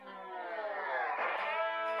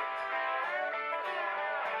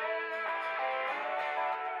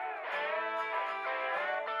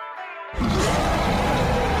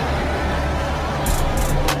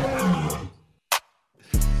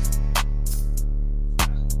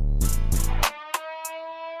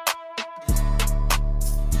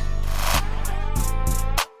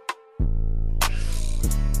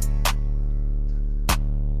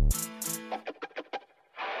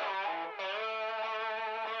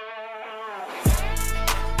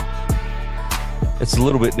It's a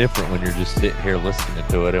little bit different when you're just sitting here listening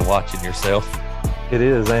to it and watching yourself. It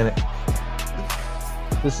is, ain't it?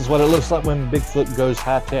 This is what it looks like when Bigfoot goes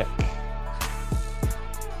high tech.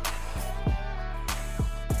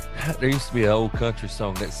 There used to be an old country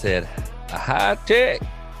song that said, "A high tech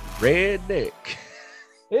redneck."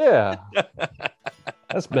 Yeah.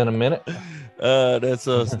 That's been a minute. That's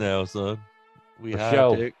us now, son. We For high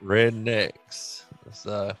sure. tech rednecks.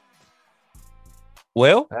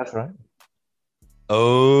 Well, That's right.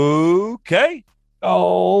 okay.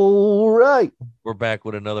 All right. We're back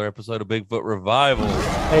with another episode of Bigfoot Revival.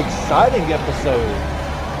 Exciting episode.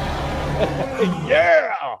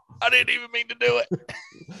 Yeah. I didn't even mean to do it.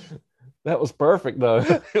 That was perfect, though.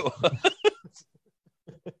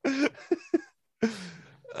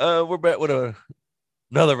 We're back with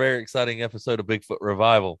another very exciting episode of Bigfoot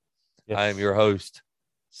Revival. Yes. I am your host,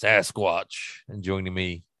 Sasquatch, and joining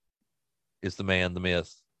me is the man, the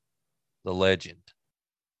myth, the legend,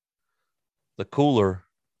 the cooler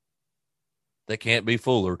that can't be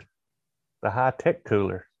foolered. The high tech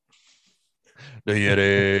cooler. The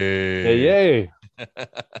Yeti. Yay.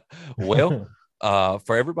 Well,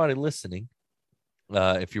 for everybody listening,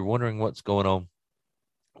 if you're wondering what's going on,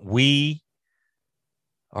 we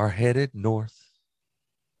are headed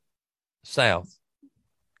south.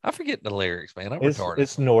 I forget the lyrics, man. I'm retarded.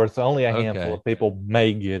 It's north. Only a Okay. handful of people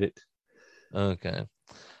may get it. Okay.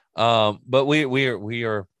 But we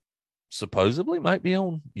are supposedly might be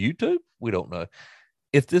on YouTube. We don't know.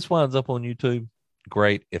 If this winds up on YouTube,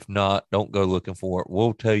 great. If not, don't go looking for it.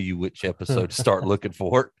 We'll tell you which episode to start looking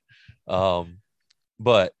for it.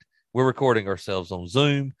 But we're recording ourselves on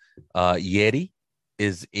Zoom. Yeti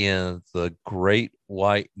is in the great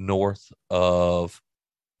white north of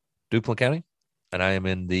Duplin County, and I am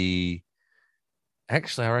in I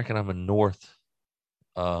reckon I'm in north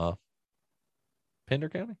Pender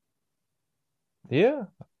County. Yeah.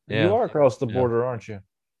 Yeah. You are across the border, aren't you?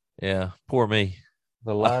 Yeah, poor me.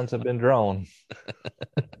 The lines have been drawn.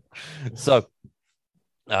 So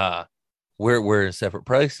we're in separate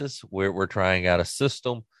places. We're trying out a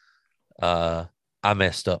system. I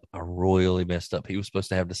messed up. I royally messed up. He was supposed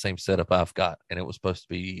to have the same setup I've got, and it was supposed to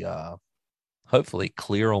be hopefully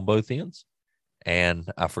clear on both ends.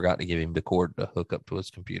 And I forgot to give him the cord to hook up to his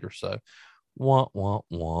computer. So wah wah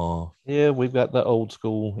wah. Yeah, we've got the old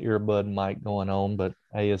school earbud mic going on, but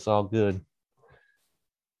hey, it's all good.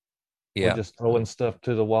 Yeah, We're just throwing stuff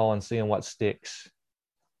to the wall and seeing what sticks.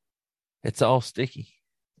 it's all sticky.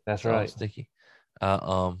 That's It's all right. sticky.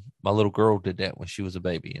 My little girl did that when she was a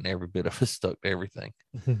baby, and every bit of it stuck to everything.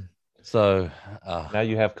 So Now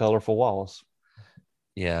you have colorful walls.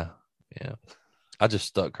 yeah. I just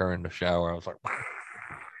stuck her in the shower. I was like,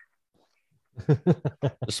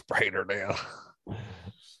 just sprayed her down.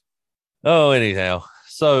 Oh, anyhow.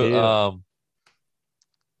 So Yeah.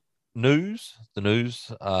 the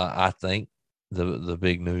news, I think the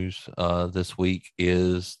big news this week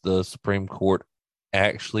is the Supreme Court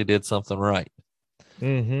actually did something right.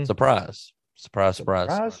 Mm-hmm. Surprise. Surprise,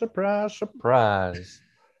 surprise, surprise.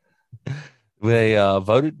 They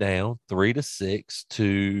voted down 3-6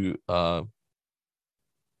 to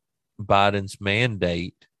Biden's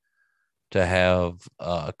mandate to have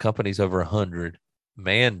companies over 100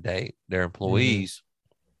 mandate their employees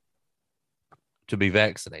to be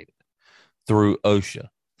vaccinated through OSHA.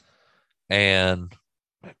 And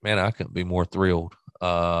man, I couldn't be more thrilled.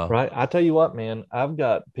 Right. I tell you what, man, I've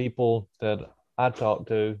got people that I talk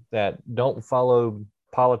to that don't follow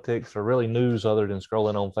politics or really news other than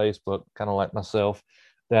scrolling on Facebook, kind of like myself,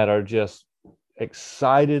 that are just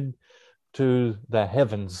excited to the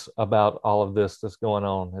heavens about all of this that's going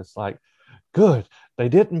on. It's like, good, they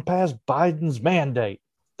didn't pass Biden's mandate.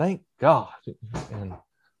 Thank God. And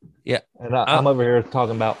Yeah. And I'm over here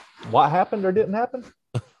talking about what happened or didn't happen.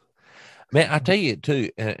 Man, I tell you too,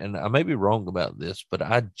 and I may be wrong about this, but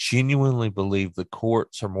I genuinely believe the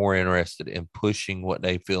courts are more interested in pushing what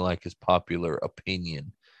they feel like is popular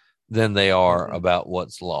opinion than they are about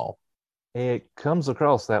what's law. It comes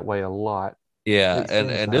across that way a lot. Yeah, It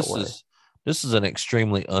seems and that this is an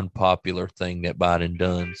extremely unpopular thing that Biden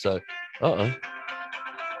done. So,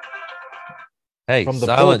 hey, From the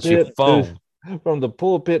silence your phone. From the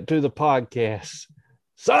pulpit to the podcast,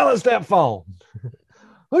 silence that phone.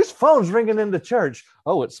 Whose phone's ringing in the church?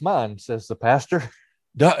 Oh, it's mine, says the pastor.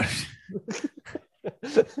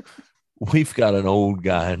 We've got an old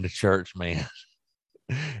guy in the church, man,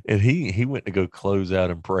 and he went to go close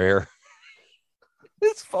out in prayer.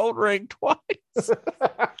 His phone rang twice.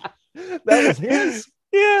 That was his?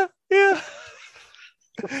 Yeah.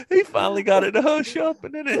 He finally got it to hush up,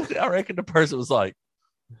 and then I reckon the person was like,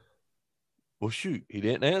 well, shoot, he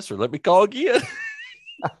didn't answer. Let me call again.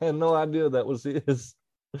 I had no idea that was his.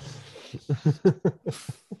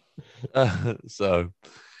 So,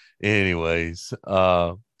 anyways,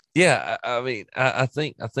 yeah, I mean, I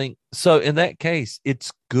think so. In that case,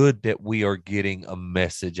 it's good that we are getting a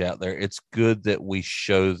message out there. It's good that we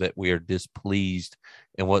show that we are displeased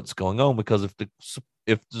in what's going on, because if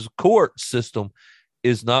the court system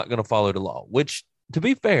is not going to follow the law, which, to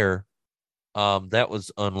be fair, that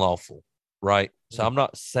was unlawful, right? So I'm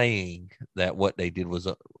not saying that what they did was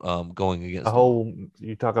going A against the law. whole,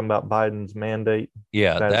 you talking about Biden's mandate?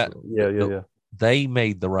 Yeah, That's that yeah. they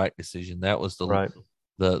made the right decision. That was Right.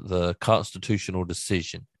 the constitutional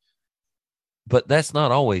decision. But that's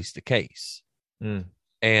not always the case. Mm.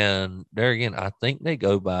 And there again, I think they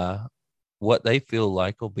go by what they feel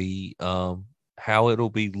like will be how it'll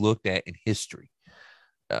be looked at in history.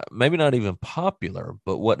 Maybe not even popular,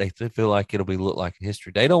 but what they feel like it'll be looked like in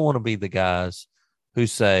history. They don't want to be the guys who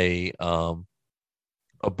say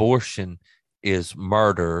abortion is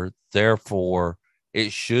murder, therefore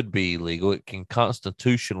it should be illegal. It can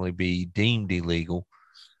constitutionally be deemed illegal,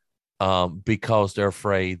 because they're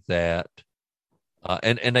afraid that,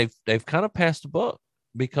 and they've kind of passed the buck,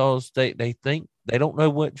 because they think they don't know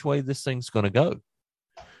which way this thing's going to go.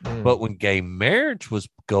 But when gay marriage was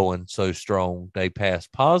going so strong, they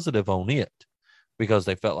passed positive on it because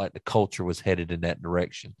they felt like the culture was headed in that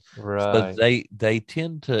direction. So Right. they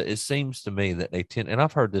tend to. It seems to me that they tend, and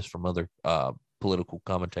I've heard this from other political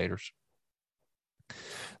commentators,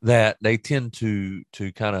 that they tend to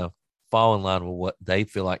kind of fall in line with what they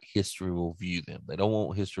feel like history will view them. They don't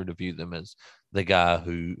want history to view them as the guy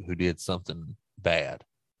who did something bad,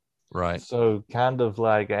 right? So kind of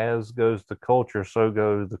like as goes the culture, so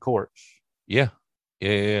go the courts. Yeah,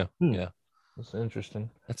 yeah. Hmm. Yeah. That's interesting.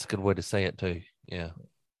 That's a good way to say it too. Yeah.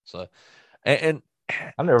 So, and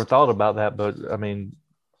I never thought about that, but I mean,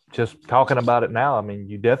 just talking about it now, I mean,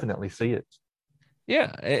 you definitely see it.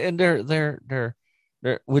 yeah, and they're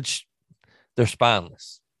which they're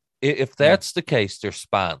spineless. If Yeah, that's the case, they're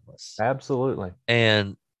spineless. absolutely.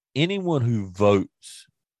 And anyone who votes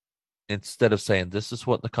instead of saying this is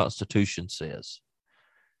what the Constitution says,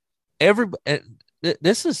 every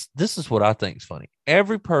this is what I think is funny.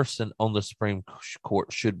 Every person on the Supreme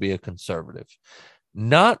Court should be a conservative,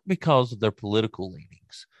 not because of their political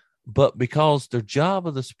leanings, but because their job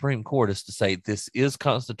of the Supreme Court is to say this is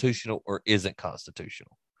constitutional or isn't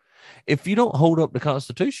constitutional. If you don't hold up the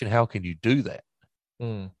Constitution, how can you do that?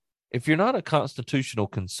 Mm, If you're not a constitutional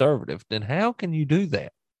conservative, then how can you do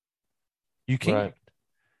that? You can't. right.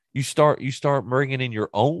 You start bringing in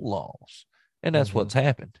your own laws, and that's Mm-hmm. what's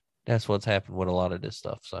happened. That's what's happened with a lot of this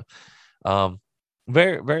stuff. So, um,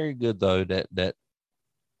 very very good though that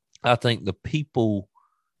I think the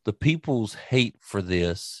people's hate for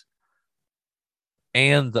this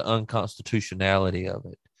and the unconstitutionality of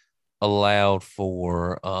it allowed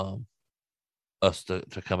for us to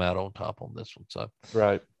come out on top on this one. So,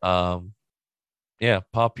 Right. um, yeah,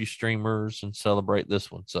 pop your streamers and celebrate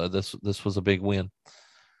this one. So this was a big win.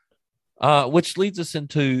 Which leads us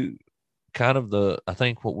into kind of I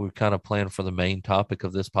think what we've kind of planned for the main topic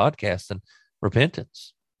of this podcast, and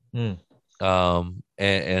repentance. Mm,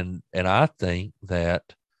 And I think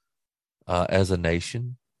that as a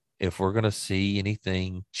nation, if we're going to see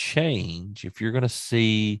anything change, if you're going to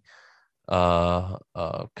see kind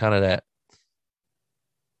of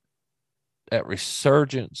that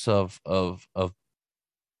resurgence of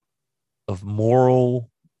moral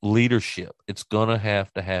leadership, it's going to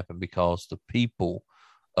happen because the people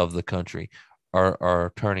of the country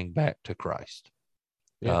are turning back to Christ.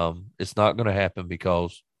 yeah. It's not going to happen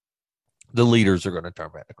because the leaders are going to turn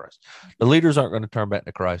back to Christ. The leaders aren't going to turn back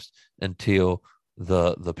to Christ until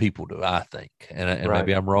the people do, I think. And Right.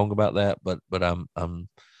 maybe I'm wrong about that, but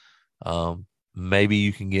maybe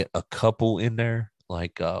you can get a couple in there.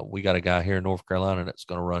 Like we got a guy here in North Carolina that's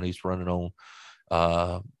going to run. He's running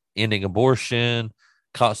on ending abortion,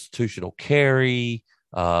 constitutional carry.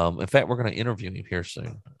 In fact, we're going to interview him here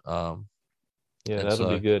soon. Yeah, And that'll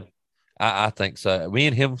be so good. I think so. Me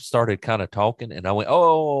and him started kind of talking, and I went,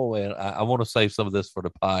 "Oh, and I want to save some of this for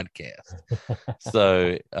the podcast."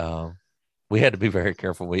 So we had to be very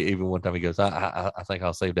careful. We even one time he goes, "I think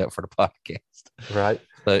I'll save that for the podcast." Right.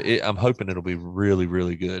 So I'm hoping it'll be really,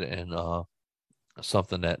 really good, and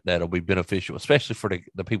something that'll be beneficial, especially for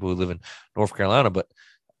the people who live in North Carolina. But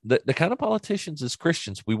the kind of politicians as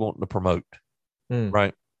Christians we want to promote, Mm,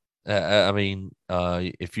 right? I mean,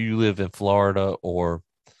 if you live in Florida or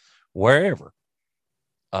wherever,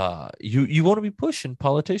 you want to be pushing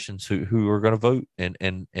politicians who are going to vote and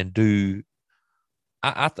do.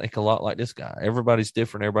 I think a lot like this guy. Everybody's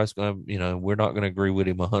different. Everybody's going to, we're not going to agree with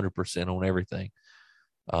him 100% on everything.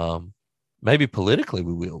 Maybe politically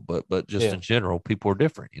we will, but just Yeah. in general, people are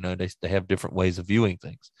different. You know, they have different ways of viewing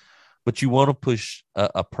things. But you want to push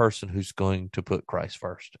a person who's going to put Christ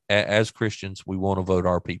first. As Christians, we want to vote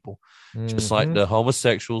our people, just like Mm-hmm. the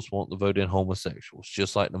homosexuals want to vote in homosexuals,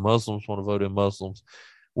 just like the Muslims want to vote in Muslims.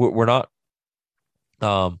 We're not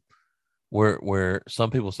where some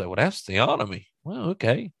people say, well, that's theonomy. Well,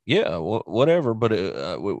 okay, yeah, whatever. But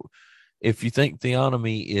if you think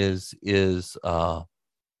theonomy is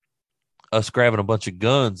us grabbing a bunch of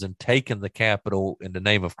guns and taking the Capitol in the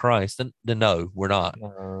name of Christ, then no, we're not.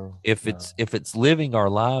 No, If no. it's living our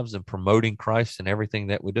lives and promoting Christ in everything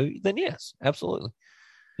that we do, then yes, absolutely.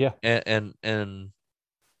 Yeah. And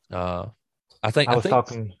uh, I I was think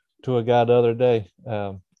talking to a guy the other day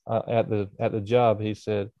at the job. He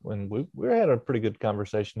said when we had a pretty good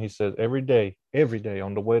conversation. He said every day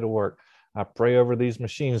on the way to work, I pray over these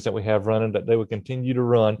machines that we have running that they would continue to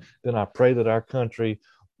run. Then I pray that our country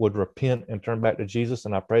would repent and turn back to Jesus,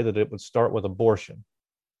 and I pray that it would start with abortion.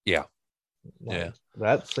 yeah, Like, yeah.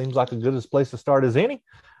 that seems like a good place to start as any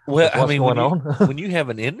Well, with I what's mean, going on. when you have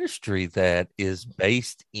an industry that is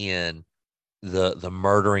based in the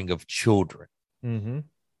murdering of children, Mm-hmm.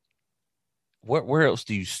 where else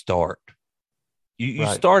do you start? You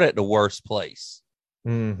Right. start at the worst place.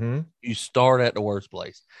 Mm-hmm. You start at the worst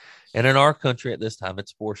place, and in our country at this time,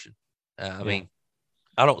 it's abortion. I Yeah, mean,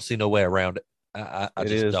 I don't see no way around it. I it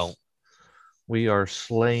just is. don't. We are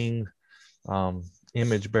slaying um,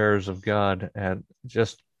 image bearers of God at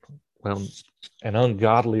just, well, an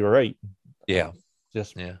ungodly rate. Yeah,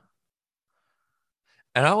 Just yeah.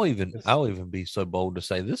 And it's, I'll even be so bold to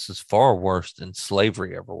say this is far worse than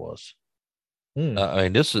slavery ever was. mm, I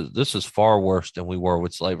mean, this is far worse than we were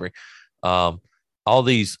with slavery. Um, all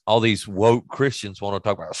these woke Christians want to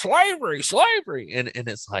talk about slavery, and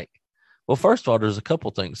it's like, well, first of all, there's a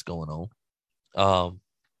couple things going on.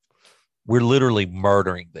 We're literally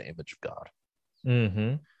murdering the image of God.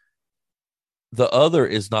 mm-hmm. The other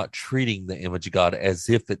is not treating the image of God as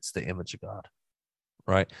if it's the image of God,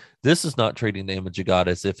 right? This is not treating the image of God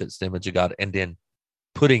as if it's the image of God and then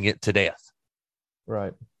putting it to death.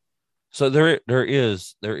 Right. So there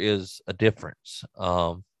is a difference.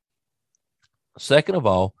 Second of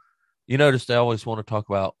all, you notice they always want to talk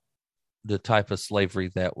about the type of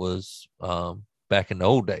slavery that was back in the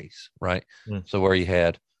old days, right? Mm. So where you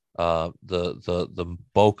had the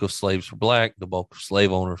bulk of slaves were black, the bulk of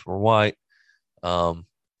slave owners were white. Um,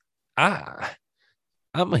 I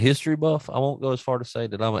I'm a history buff. I won't go as far to say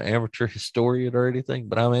that I'm an amateur historian or anything,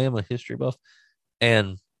 but I am a history buff,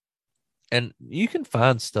 and you can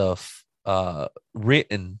find stuff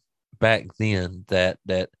written back then that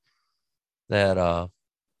a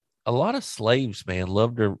lot of slaves, man,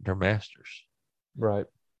 loved their masters. Right.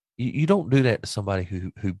 You don't do that to somebody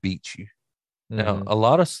who beats you. Now, Mm-hmm. a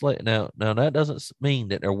lot of now that doesn't mean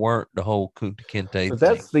that there weren't the whole Kunta Kinte But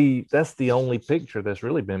thing. that's the only picture that's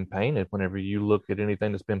really been painted whenever you look at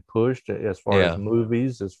anything that's been pushed as far as Yeah,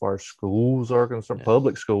 movies, as far as schools are concerned, yeah.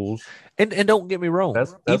 public schools. And don't get me wrong,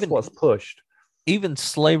 That's what's pushed. even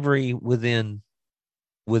slavery within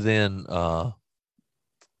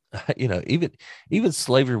you know, even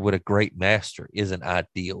slavery with a great master isn't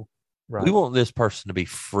ideal. We Right. want this person to be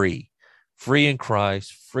free in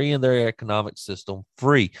Christ, free in their economic system,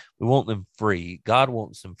 free. We want them free. God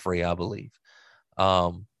wants them free, I believe.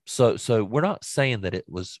 So we're not saying that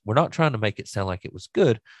we're not trying to make it sound like it was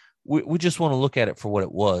good. We just want to look at it for what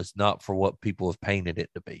it was, not for what people have painted it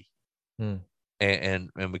to be. Mm. And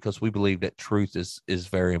because we believe that truth is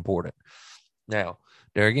very important. Now,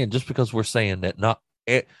 there again, just because we're saying that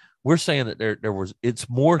we're saying that there was it's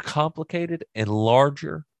more complicated and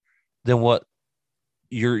larger than what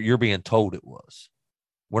you're being told it was.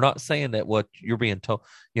 We're not saying that what you're being told,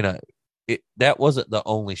 you know, that wasn't the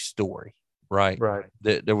only story, right? Right.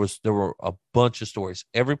 There were a bunch of stories.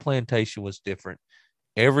 Every plantation was different.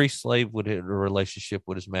 Every slave with a relationship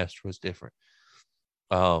with his master was different.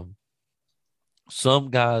 Um, some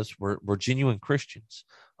guys were genuine Christians.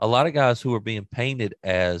 A lot of guys who were being painted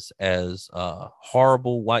as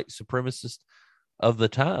horrible white supremacists of the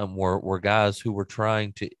time were guys who were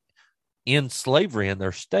trying to end slavery in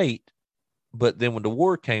their state, but then when the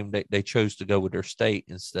war came, they chose to go with their state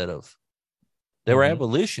instead of they were Mm-hmm.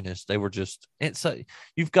 abolitionists. They were just and so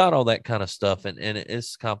you've got all that kind of stuff, and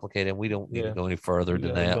it's complicated. And we don't need to Yeah. go any further You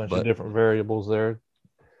than got a that. bunch of different variables there.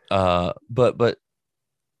 But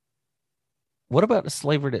what about the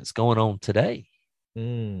slavery that's going on today?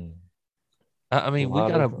 Mm. I A mean,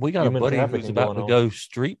 lot of we got a human buddy who's trafficking about going to on. go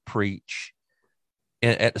street preach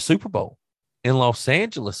at the Super Bowl in Los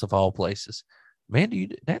Angeles of all places. Man,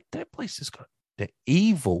 that place is the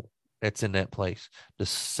evil that's in that place. The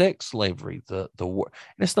sex slavery, and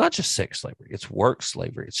it's not just sex slavery, it's work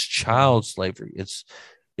slavery, it's child slavery, it's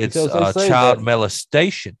Because they say child that,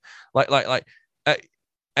 molestation. Uh,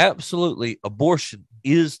 absolutely, abortion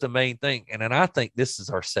is the main thing, and I think this is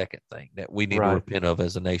our second thing that we need to right? repent of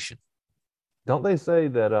as a nation. Don't they say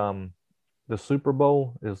that the Super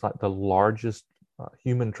Bowl is like the largest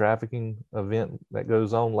human trafficking event that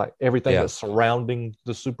goes on? Like everything Yeah, that's surrounding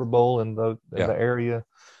the Super Bowl in yeah. the area.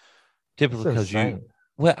 Typically, It's because insane.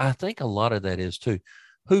 well, I think a lot of that is too.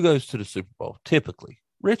 Who goes to the Super Bowl? Typically,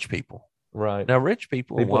 rich people. Right. Now, rich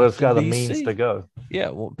people in People that's Washington got the means to D.C. go. Yeah,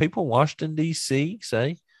 well, people in Washington D.C.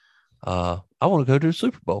 say, "I want to go to the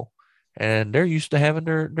Super Bowl," and they're used to having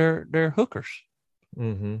their hookers,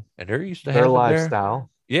 Mm-hmm. and they're used to Their having their lifestyle.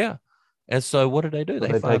 yeah. And so, what do? So They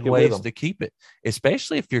they find take it with ways them. to keep it,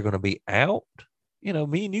 especially if you're going to be out.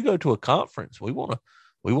 Me and you go to a conference. We want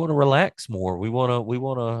to relax more. We want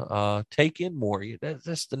to take in more.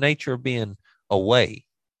 That's the nature of being away.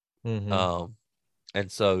 Mm-hmm. Um, and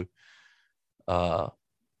so uh,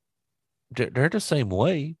 they're the same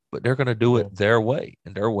way, but they're going to do Yeah. it their way,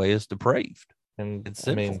 and their way is depraved And and I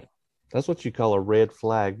sinful. mean, that's what you call a red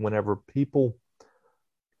flag whenever people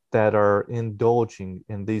that are indulging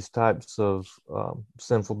in these types of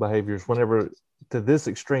sinful behaviors, whenever to this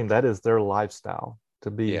extreme, that is their lifestyle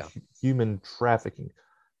to be Yeah, human trafficking.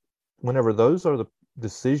 Whenever those are the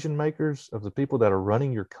decision makers of the people that are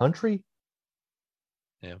running your country,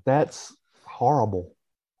 yeah. that's horrible.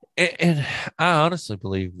 And I honestly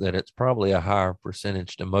believe that it's probably a higher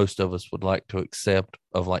percentage than most of us would like to accept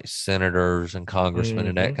of like senators and congressmen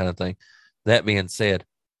and Mm-hmm. that kind of thing. That being said,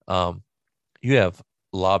 um, you have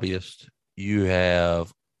lobbyists, you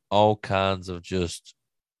have all kinds of just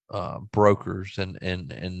brokers and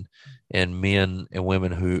men and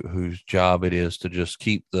women whose job it is to just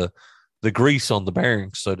keep the grease on the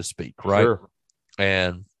bearings, so to speak, right? Sure.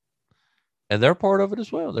 And they're part of it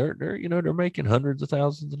as well. They're making hundreds of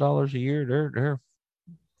thousands of dollars a year.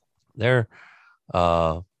 They're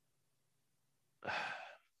uh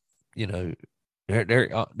you know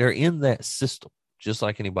they're in that system just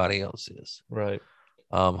like anybody else is. Right.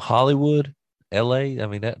 Hollywood, LA, I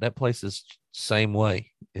mean that place is same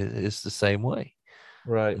way. It's the same way.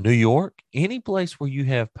 Right. New York, any place where you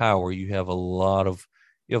have power, you have a lot of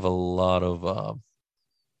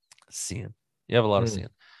sin. You have a lot of Mm. sin.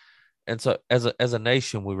 And so as a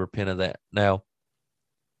nation we repent of that. Now,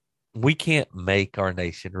 we can't make our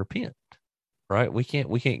nation repent, right? We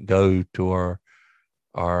can't go to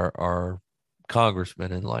our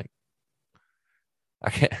congressman and like I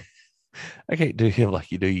can't I can't do him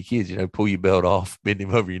like you do your kids, pull your belt off, bend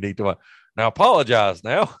him over your knee to now apologize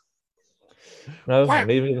now. No, Wow.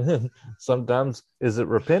 and even sometimes is it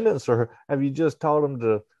repentance or have you just taught them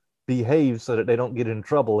to behave so that they don't get in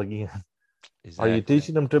trouble again? Are you Exactly.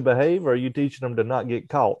 teaching them to behave or are you teaching them to not get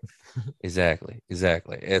caught? Exactly.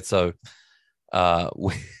 And so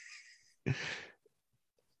we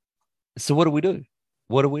so what do we do?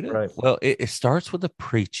 What do we do? Right. Well, it starts with the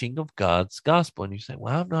preaching of God's gospel. And you say,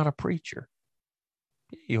 well, I'm not a preacher.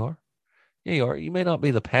 Yeah, you are. Yeah, you are. You may not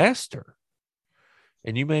be the pastor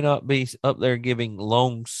and you may not be up there giving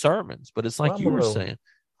long sermons, but it's Well, like you were saying.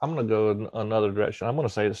 I'm gonna go in another direction. I'm gonna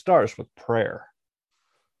say it starts with prayer.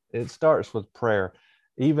 It starts with prayer.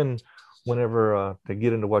 Even whenever to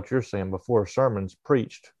get into what you're saying, before a sermon's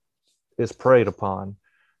preached, it's prayed upon.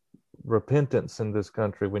 Repentance in this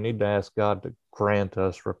country, we need to ask God to grant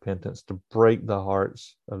us repentance, to break the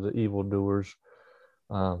hearts of the evildoers.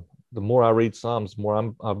 The more I read Psalms, the more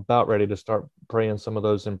I'm about ready to start praying some of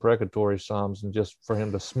those imprecatory Psalms and just for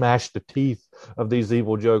Him to smash the teeth of these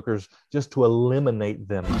evil jokers, just to eliminate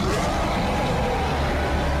them.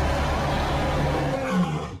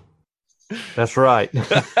 That's right.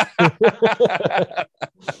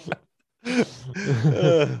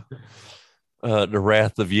 The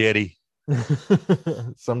wrath of Yeti.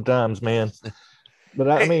 Sometimes, man. But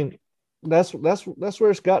I mean, that's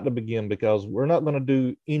where it's got to begin because we're not going to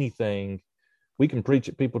do anything. We can preach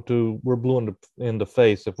at people to we're blue in the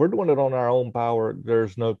face. If we're doing it on our own power,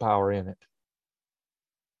 there's no power in it.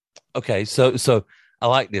 Okay, so I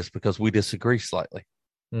like this because we disagree slightly.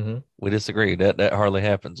 Mm-hmm. We disagree. That hardly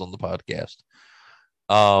happens on the podcast.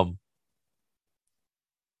 Um,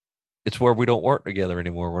 it's where we don't work together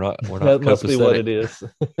anymore. We're not That must be what copacetic.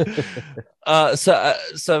 it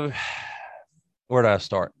is. So where do I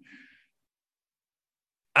start?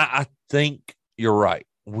 I think you're right.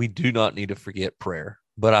 We do not need to forget prayer,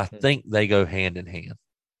 but I think they go hand in hand.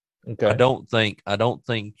 I Okay. don't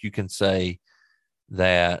think you can say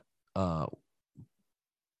that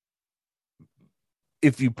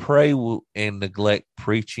if you pray and neglect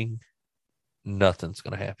preaching, nothing's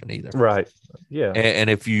going to happen either. Right. Yeah. And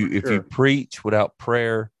if you Sure. preach without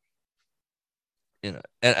prayer, and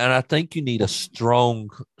I think you need a strong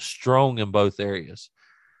in both areas,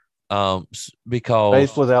 because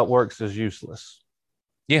Faith without works is useless.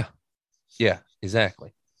 yeah, yeah,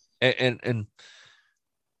 exactly, and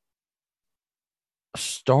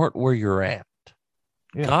start where you're at.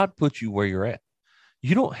 Yeah. God put you where you're at.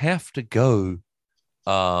 You don't have to go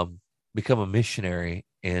become a missionary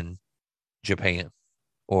in Japan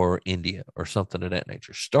or India or something of that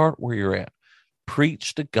nature. Start where you're at.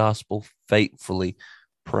 Preach the gospel faithfully.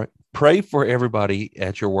 Pray for everybody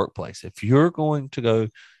at your workplace. If you're going to go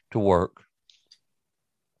to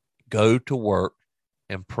work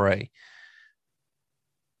and pray.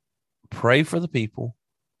 Pray for the people,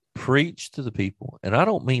 preach to the people. And I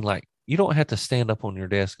don't mean like you don't have to stand up on your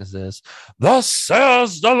desk and says, "Thus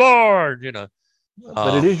says the Lord,"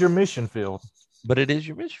 But it is your mission field. But it is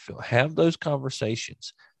your mission field. Have those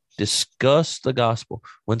conversations. Discuss the gospel.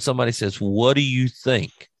 When somebody says, "What do you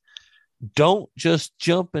think?" Don't just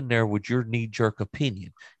jump in there with your knee-jerk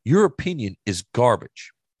opinion. Your opinion is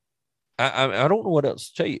garbage. I don't know what else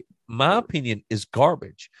to tell you. My opinion is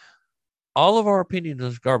garbage. All of our opinion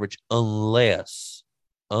is garbage unless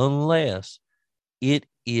it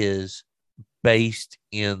is based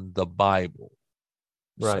in the Bible.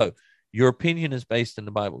 Right. So your opinion is based in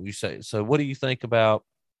the Bible. You say, so what do you think about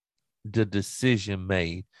the decision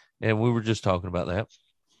made? And we were just talking about that.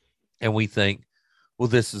 And we think, well,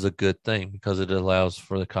 this is a good thing because it allows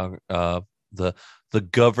for the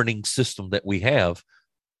governing system that we have.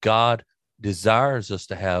 God desires us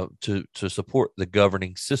to have to support the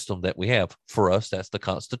governing system that we have. For us, that's the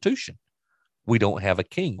Constitution. We don't have a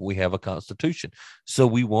king, we have a constitution. So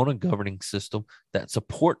we want a governing system that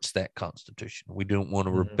supports that constitution. We don't want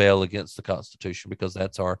to rebel against the Constitution because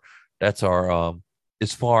that's our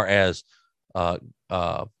as far as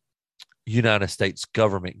United States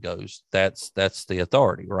government goes, that's the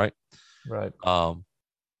authority, right? Right.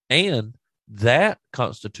 And that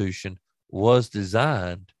Constitution was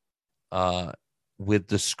designed with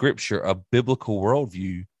the scripture, a biblical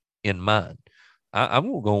worldview in mind.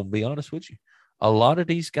 I'm going to be honest with you. A lot of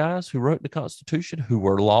these guys who wrote the Constitution who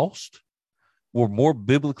were lost were more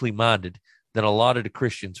biblically minded than a lot of the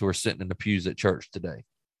Christians who are sitting in the pews at church today.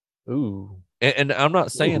 Ooh. And I'm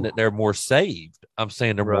not saying that they're more saved. I'm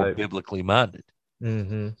saying they're more biblically minded.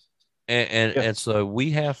 Mm-hmm. And so we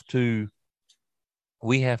have to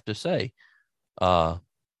say, well,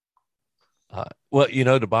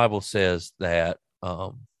 the Bible says that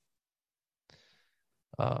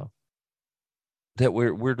that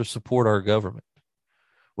we're to support our government.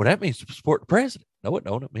 Well, that means to support the president. No, it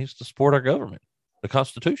don't. It means to support our government, the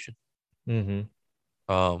Constitution. Mm-hmm.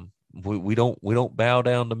 We don't bow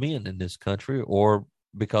down to men in this country, or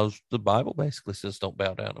because the Bible basically says don't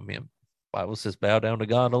bow down to men. The Bible says bow down to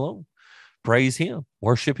God alone, praise Him,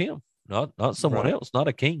 worship Him, not someone else, not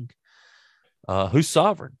a king, who's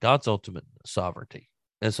sovereign, God's ultimate sovereignty.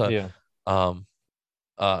 And so,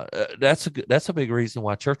 that's a big reason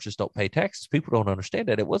why churches don't pay taxes. People don't understand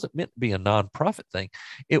that. It wasn't meant to be a nonprofit thing.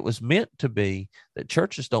 It was meant to be that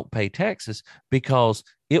churches don't pay taxes because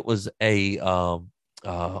it was a oh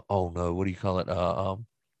no, what do you call it?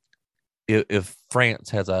 If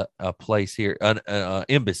France has a place here, an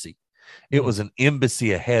embassy, it was an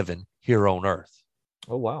embassy of heaven here on earth.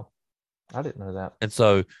 Oh wow, I didn't know that. And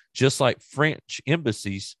so, just like French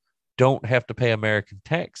embassies don't have to pay American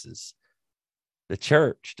taxes, the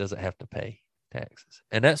church doesn't have to pay taxes.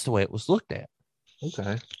 And that's the way it was looked at.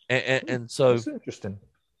 Okay. And so that's interesting.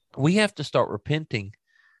 We have to start repenting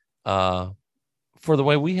for the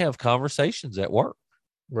way we have conversations at work.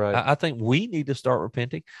 Right. I think we need to start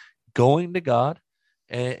repenting, going to God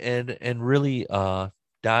and really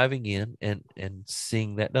diving in and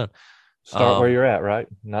seeing that done. Start where you're at, right?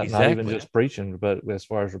 Exactly. Not even just preaching, but as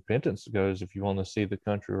far as repentance goes, if you want to see the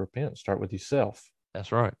country repent, start with yourself.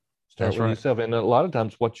 That's right. Start with yourself. And a lot of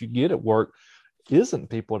times what you get at work isn't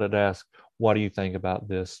people that ask, what do you think about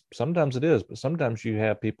this? Sometimes it is, but sometimes you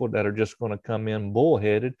have people that are just going to come in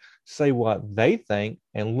bullheaded, say what they think,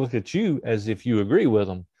 and look at you as if you agree with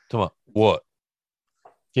them. Come on. What?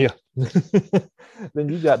 Yeah. Then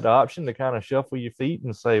you got the option to kind of shuffle your feet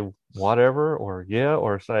and say whatever, or yeah,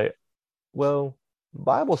 or say, well, the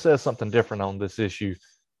Bible says something different on this issue.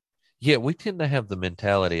 Yeah, we tend to have the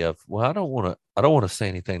mentality of, well, I don't want to say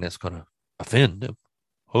anything that's going to offend them.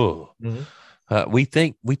 Oh, we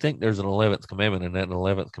think there's an 11th commandment, and that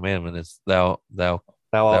 11th commandment is thou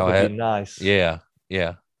ought to be nice. Yeah.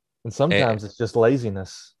 And sometimes it's just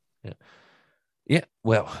laziness. Yeah.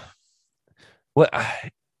 Well,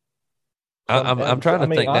 I'm trying I to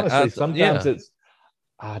mean, think now. honestly, sometimes Yeah. it's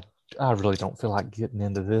I I really don't feel like getting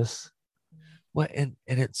into this. Well, and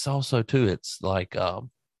it's also too. It's like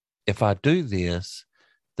if I do this,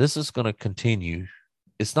 this is going to continue.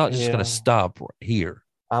 It's not just going to Yeah, stop here.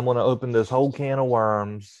 I'm gonna open this whole can of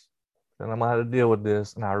worms, and I'm gonna have to deal with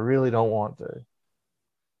this, and I really don't want to.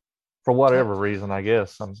 For whatever reason, I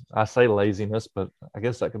guess. I say laziness, but I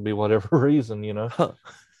guess that could be whatever reason, you know. Huh.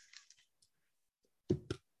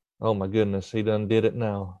 Oh my goodness, he done did it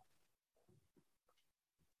now.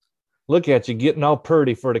 Look at you getting all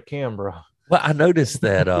pretty for the camera. Well, I noticed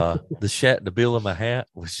that the bill of my hat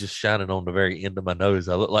was just shining on the very end of my nose.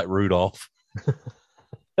 I look like Rudolph.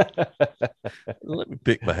 Let me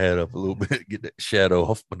pick my hat up a little bit, get that shadow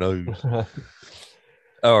off my nose.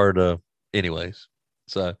 Or anyways.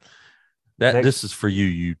 So that next this is for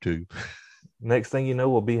you, YouTube. next thing you know,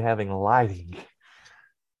 we'll be having lighting.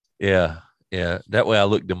 Yeah, yeah. That way I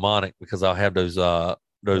look demonic because I'll have those Those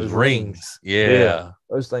rings. rings. Yeah. Yeah.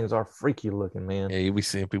 Those things are freaky looking, man. Yeah, you be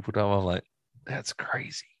seeing people talking. I'm like, that's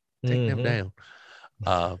crazy. Take them Mm-hmm. down.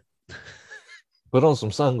 Uh, Put on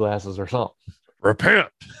some sunglasses or something. repent.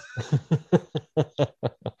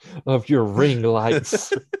 Of your ring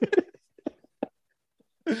lights.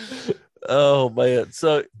 Oh man.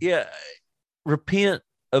 So yeah, repent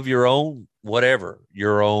of your own whatever,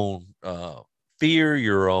 your own fear,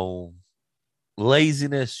 your own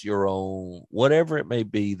laziness, your own whatever it may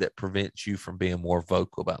be that prevents you from being more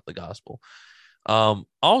vocal about the gospel.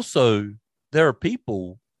 Also, there are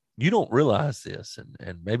people you don't realize this,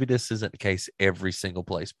 and maybe this isn't the case every single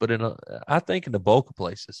place, but I think in the bulk of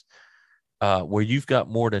places, where you've got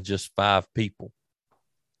more than just five people,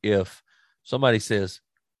 if somebody says,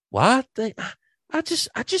 "Well, I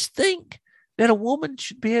just think that a woman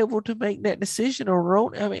should be able to make that decision on her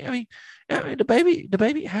own." I mean, the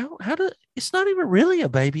baby, how do it's not even really a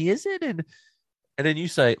baby, is it? And then you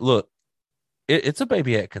say, "Look, it's a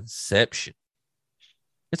baby at conception.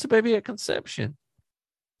 It's a baby at conception.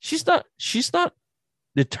 She's not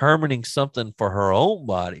determining something for her own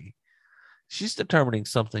body. She's determining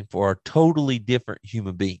something for a totally different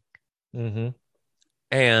human being." Mm-hmm.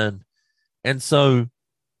 And and so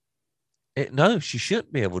no, she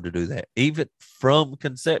shouldn't be able to do that, even from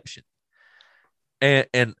conception.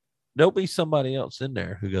 And there'll be somebody else in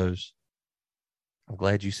there who goes, "I'm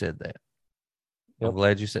glad you said that. I'm Yep.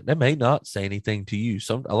 glad you said." They may not say anything to you.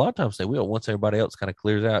 A lot of times they will. Once everybody else kind of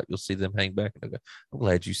clears out, you'll see them hang back and they'll go, "I'm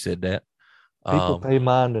glad you said that." People Um, pay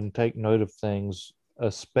mind and take note of things,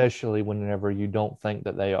 especially whenever you don't think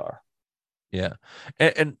that they are. yeah,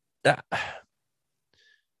 and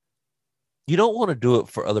you don't want to do it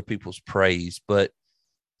for other people's praise,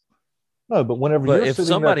 No, but whenever but you're if sitting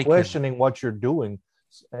there somebody can, questioning what you're doing,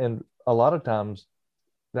 and a lot of times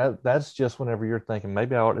that's just whenever you're thinking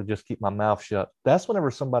maybe I ought to just keep my mouth shut. That's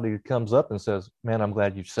whenever somebody comes up and says, "Man, I'm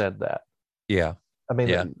glad you said that." yeah, I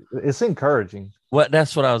yeah. mean, it's encouraging, Well,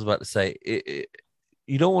 that's what I was about to say.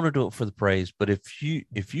 You don't want to do it for the praise, but if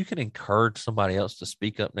you can encourage somebody else to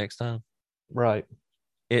speak up next time, right?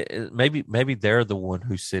 maybe they're the one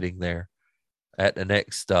who's sitting there at the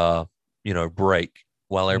next break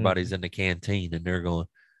while everybody's Mm, in the canteen and they're going,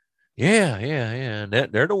 yeah, yeah, yeah, and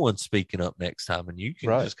they're the one speaking up next time, and you can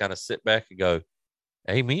right. just kind of sit back and go,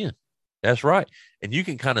 "Amen, that's right," and you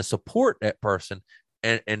can kind of support that person,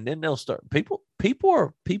 and then they'll start. People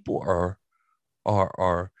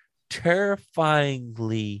are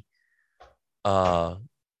terrifyingly uh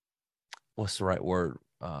what's the right word,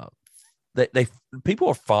 they people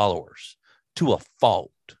are followers to a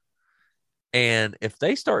fault, and if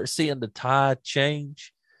they start seeing the tide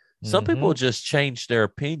change, some Mm-hmm. people just change their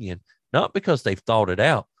opinion, not because they've thought it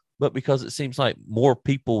out, but because it seems like more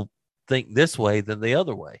people think this way than the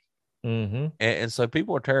other way. Mm-hmm. And so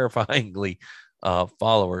people are terrifyingly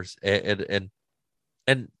followers, and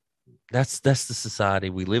that's the society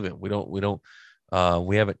we live in. We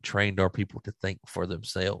haven't trained our people to think for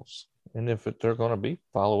themselves. And if they're going to be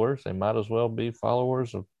followers, they might as well be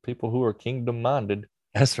followers of people who are kingdom minded.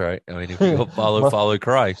 That's right. I mean, if you're gonna follow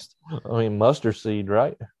Christ. I mean, mustard seed,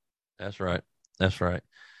 right? That's right. That's right.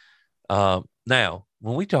 Now,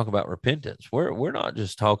 when we talk about repentance, we're not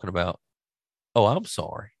just talking about, "Oh, I'm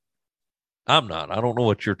sorry." I'm not. I don't know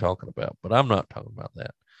what you're talking about, but I'm not talking about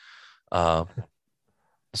that. Uh,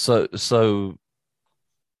 so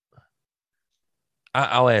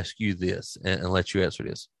I'll ask you this and let you answer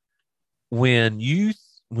this. When you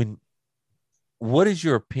when what is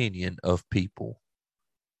your opinion of people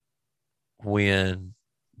when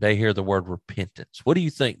they hear the word repentance? What do you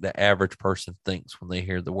think the average person thinks when they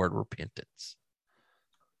hear the word repentance?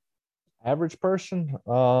 Average person,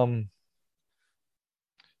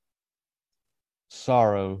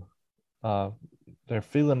 sorrow. They're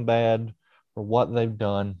feeling bad for what they've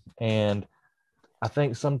done. And I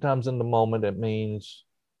think sometimes in the moment it means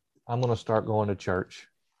I'm going to start going to church.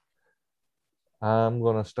 I'm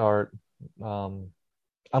going to start, um,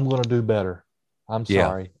 I'm going to do better. I'm Yeah.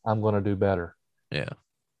 sorry. I'm going to do better. Yeah.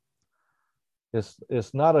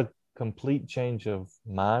 It's not a complete change of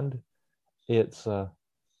mind. It's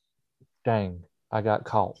dang, I got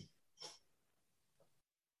caught.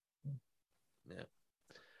 Yeah.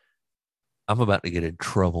 I'm about to get in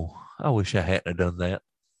trouble. I wish I hadn't have done that.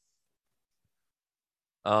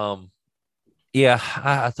 Um, yeah,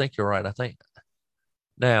 I think you're right. I think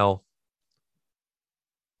now,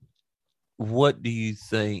 what do you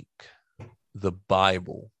think the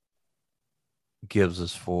Bible gives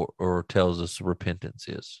us for or tells us repentance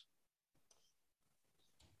is?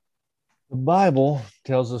 The Bible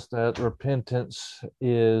tells us that repentance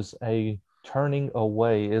is a turning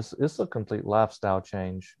away. It's a complete lifestyle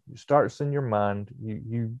change. It starts in your mind.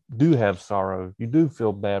 You do have sorrow. You do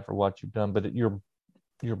feel bad for what you've done, but you're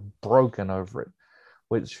broken over it,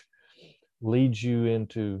 which leads you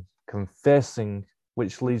into confessing,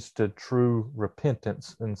 which leads to true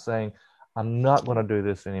repentance and saying, I'm not going to do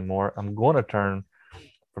this anymore. I'm going to turn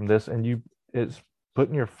from this. And it's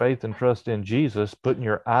putting your faith and trust in Jesus, putting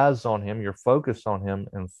your eyes on him, your focus on him,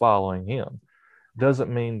 and following him.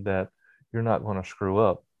 Doesn't mean that you're not going to screw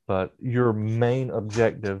up, but your main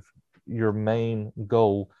objective, your main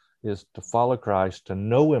goal is to follow Christ, to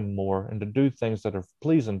know him more, and to do things that are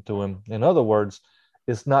pleasing to him. In other words,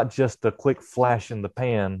 it's not just a quick flash in the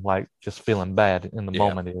pan, like just feeling bad in the Yeah.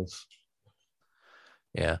 moment is.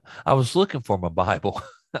 Yeah. I was looking for my Bible.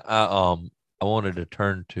 I wanted to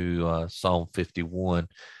turn to Psalm 51,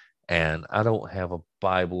 and I don't have a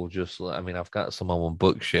Bible. I mean, I've got some on my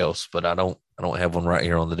bookshelves, but I don't have one right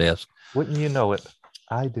here on the desk. Wouldn't you know it?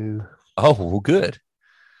 I do. Oh, well, good.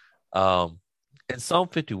 Um, in Psalm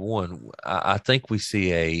 51, I think we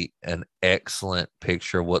see an excellent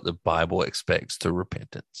picture of what the Bible expects through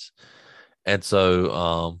repentance. And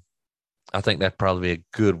so I think that'd probably be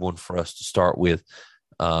a good one for us to start with.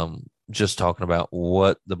 Just talking about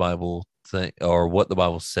what the Bible think or what the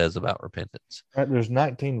Bible says about repentance. Right, there's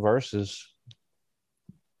 19 verses.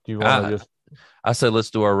 Do you want to I just? I say let's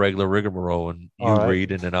do our regular rigmarole, and All you right.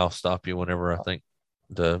 read, and then I'll stop you whenever I think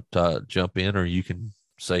to jump in, or you can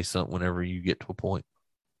say something whenever you get to a point.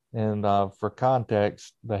 And for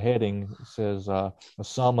context, the heading says a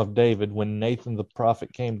Psalm of David when Nathan the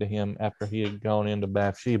prophet came to him after he had gone into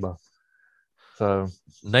Bathsheba. So,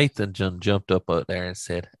 Nathan jumped up there and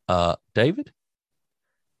said, David,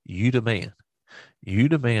 you the man. You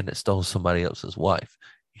the man that stole somebody else's wife.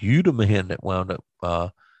 You the man that wound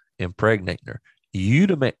up impregnating her. You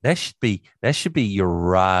the man that should be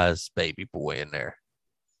Uriah's baby boy in there,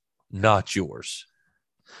 not yours.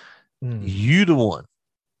 mm, You the one.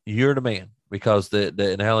 You're the man. Because the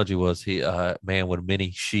analogy was he man with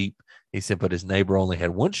many sheep. He said, but his neighbor only had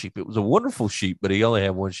one sheep. It was a wonderful sheep, but he only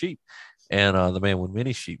had one sheep. And the man with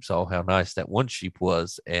many sheep saw how nice that one sheep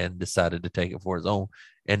was and decided to take it for his own.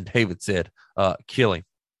 And David said, kill him.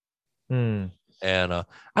 mm, And I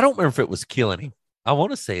don't remember if it was killing him. I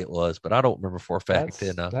want to say it was, but I don't remember for a fact.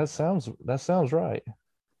 And that sounds right.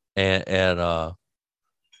 and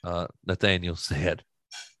Nathaniel said,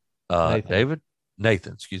 Nathan.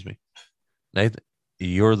 Nathan, excuse me, Nathan,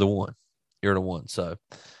 you're the one. You're the one. So,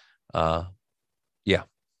 uh, yeah.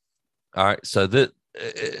 All right. So that's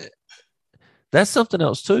something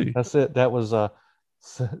else too. That's it. That was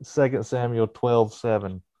 2 Samuel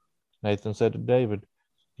 12:7. Nathan said to David,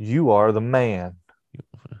 "You are the man."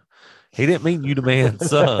 He didn't mean you the man's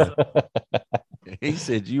son. He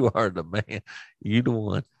said you are the man. You the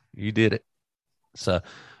one. You did it. So,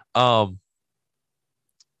 um,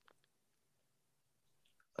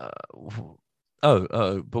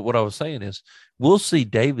 uh, but what I was saying is, we'll see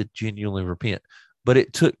David genuinely repent, but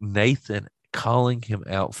it took Nathan calling him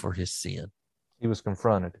out for his sin. He was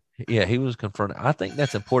confronted. Yeah, he was confronted. I think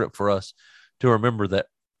that's important for us to remember that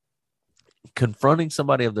confronting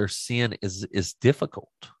somebody of their sin is difficult.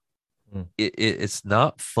 Mm. It's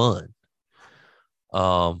not fun.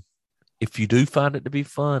 Um, if you do find it to be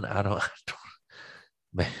fun, I don't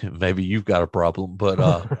maybe you've got a problem, but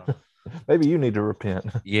Maybe you need to repent.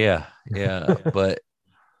 yeah, but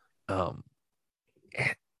um,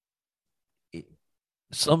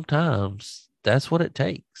 sometimes that's what it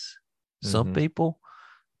takes. Some Mm-hmm. people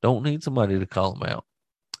don't need somebody to call them out.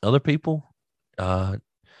 Other people, uh,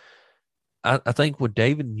 I think what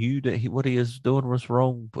David knew that what he was doing was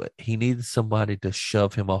wrong, but he needed somebody to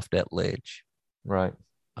shove him off that ledge. Right.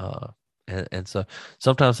 Uh, and so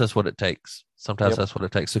sometimes that's what it takes. Sometimes that's what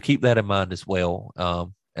it takes. So keep that in mind as well,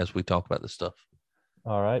 as we talk about this stuff.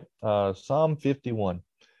 All right. Psalm 51.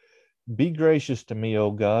 Be gracious to me,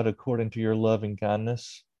 O God, according to your loving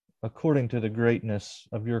kindness, according to the greatness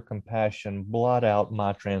of your compassion, blot out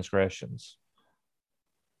my transgressions.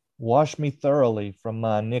 Wash me thoroughly from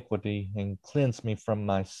my iniquity and cleanse me from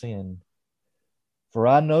my sin. For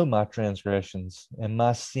I know my transgressions, and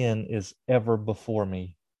my sin is ever before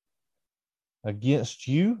me. Against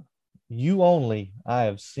you, you only, I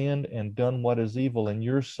have sinned and done what is evil in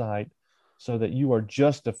your sight, so that you are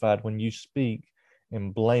justified when you speak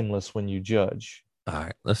and blameless when you judge. All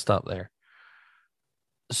right, let's stop there.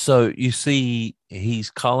 So you see, he's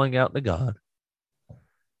calling out to God.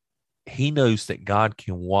 He knows that God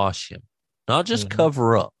can wash him, not just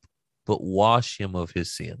cover up, but wash him of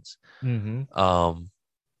his sins. Then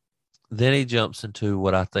he jumps into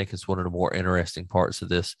what I think is one of the more interesting parts of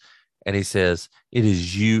this. And he says, it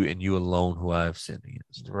is you and you alone who I have sinned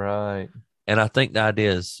against. Right. And I think the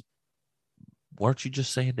idea is, weren't you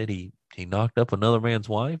just saying that he knocked up another man's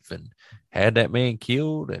wife and had that man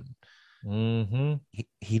killed? And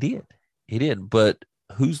he did. He did. But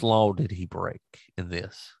whose law did he break in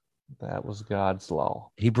this? That was God's law.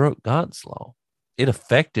 He broke God's law. It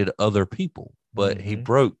affected other people, but he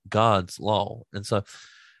broke God's law. And so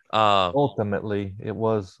ultimately it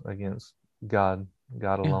was against God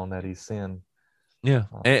alone that he sinned. Yeah.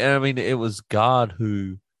 And I mean, it was God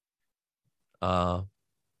who,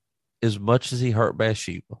 as much as he hurt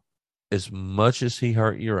Bathsheba, as much as he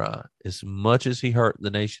hurt Uriah, as much as he hurt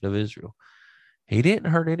the nation of Israel, he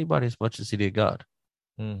didn't hurt anybody as much as he did God.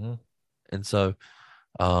 And so,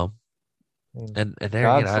 and there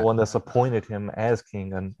God's again, the one that's appointed him as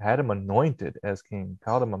king and had him anointed as king,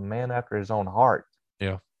 called him a man after his own heart.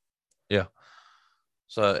 Yeah.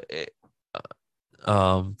 So,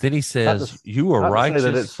 then he says, "You were righteous." Not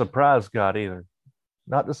to say that it surprised God either.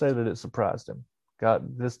 Not to say that it surprised him.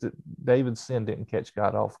 David's sin didn't catch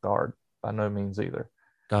God off guard by no means either.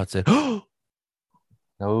 God said, "Oh,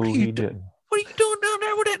 no, he didn't. What are you doing down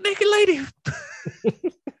there with that naked lady?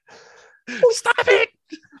 Stop it!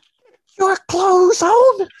 Your clothes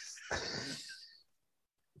on.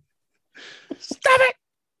 Stop it!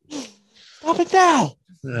 Stop it now."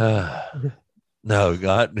 No,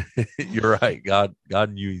 God, you're right. God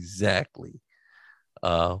knew exactly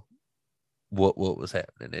what was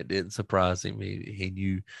happening. It didn't surprise him. He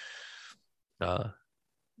knew.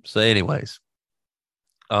 So, anyways,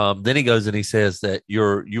 then he goes and he says that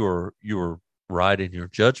you're right in your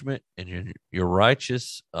judgment and you're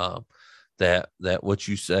righteous. That what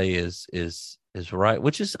you say is right,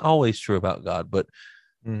 which is always true about God. But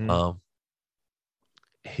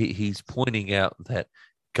he's pointing out that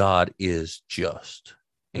God is just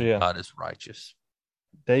and God is righteous.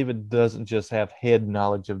 David doesn't just have head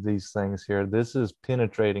knowledge of these things here. This is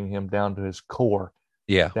penetrating him down to his core.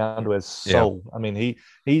 Yeah. Down to his soul. Yeah. I mean,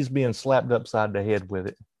 he's being slapped upside the head with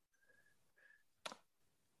it.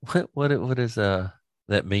 What does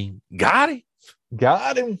that mean? Got him.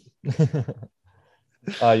 You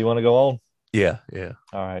want to go on? Yeah.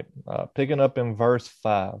 All right. Picking up in verse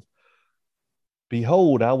 5.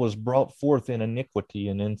 Behold, I was brought forth in iniquity,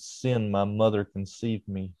 and in sin my mother conceived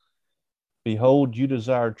me. Behold, you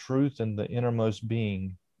desire truth in the innermost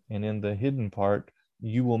being, and in the hidden part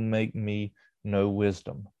you will make me know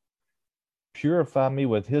wisdom. Purify me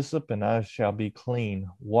with hyssop, and I shall be clean.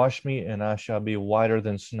 Wash me, and I shall be whiter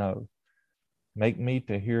than snow. Make me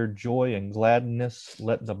to hear joy and gladness.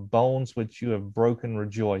 Let the bones which you have broken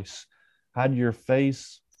rejoice. Hide your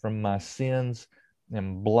face from my sins,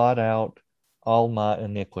 and blot out all my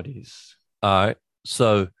iniquities. All right.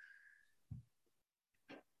 So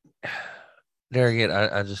there again,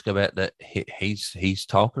 I just go back that he's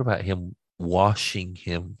talking about him washing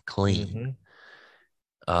him clean.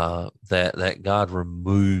 That God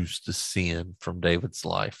removes the sin from David's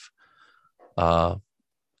life. You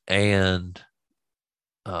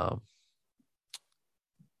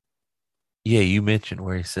mentioned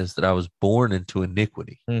where he says that I was born into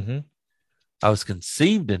iniquity. I was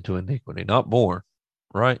conceived into iniquity, not born,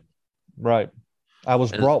 right? Right. I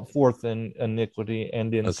was brought forth in iniquity,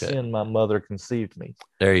 and in sin my mother conceived me.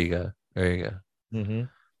 There you go.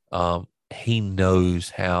 He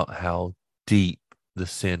knows how deep the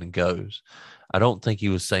sin goes. I don't think he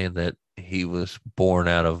was saying that he was born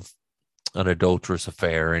out of an adulterous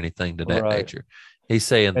affair or anything to that nature. He's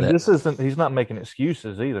saying that this isn't. He's not making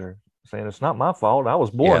excuses either. Saying it's not my fault. I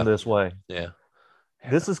was born this way. Yeah.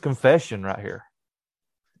 This is confession right here.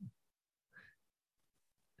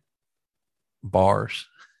 Bars.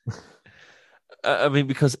 I mean,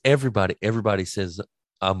 because everybody says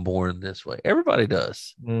I'm born this way. Everybody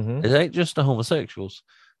does. Mm-hmm. It ain't just the homosexuals.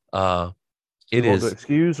 Uh, You it want to is.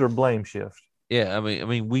 excuse or blame shift? Yeah. I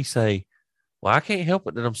mean, we say, well, I can't help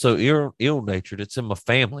it that I'm so ill natured. It's in my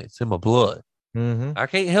family. It's in my blood. Mm-hmm. I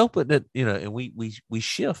can't help it that, and we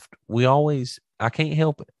shift. We always, I can't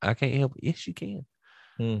help it. I can't help it. Yes, you can.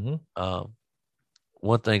 Mm-hmm. Um,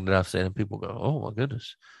 One thing that I've said, and people go, "Oh my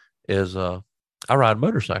goodness," is I ride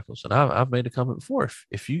motorcycles, and I've made a comment before.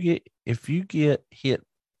 If you get hit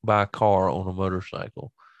by a car on a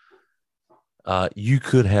motorcycle, you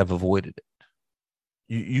could have avoided it.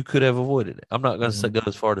 You could have avoided it. I'm not going to Mm-hmm. go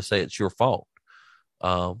as far to say it's your fault.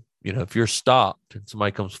 If you're stopped and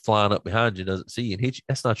somebody comes flying up behind you, doesn't see you and hit you,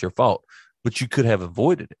 that's not your fault. But you could have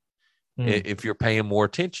avoided it Mm. if you're paying more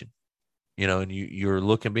attention. And you're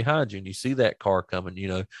looking behind you and you see that car coming.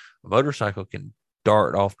 A motorcycle can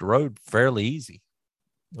dart off the road fairly easy.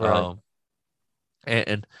 Right. Um,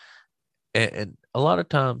 and, and a lot of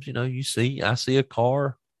times, I see a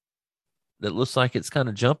car that looks like it's kind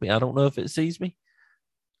of jumpy. I don't know if it sees me.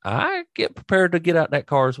 I get prepared to get out that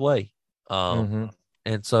car's way. Um, Mm-hmm.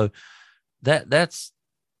 and so that's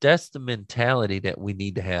the mentality that we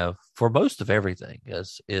need to have for most of everything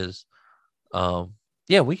is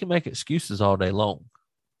yeah, we can make excuses all day long,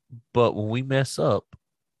 but when we mess up,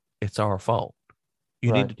 it's our fault.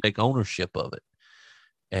 You need Right. to take ownership of it.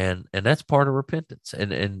 And that's part of repentance.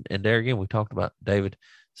 And there again, we talked about David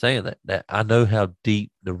saying that I know how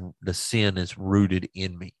deep the sin is rooted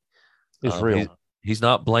in me. It's He real. he's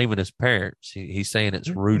not blaming his parents. He's saying it's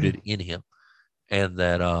rooted in him, and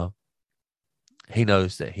that he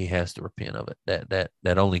knows that he has to repent of it.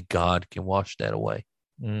 That only God can wash that away.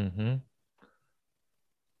 Mm-hmm.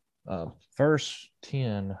 Verse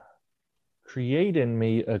 10. Create in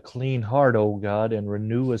me a clean heart, O God, and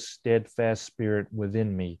renew a steadfast spirit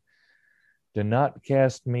within me. Do not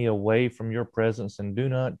cast me away from your presence, and do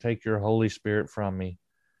not take your Holy Spirit from me.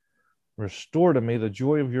 Restore to me the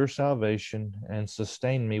joy of your salvation, and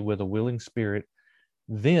sustain me with a willing spirit.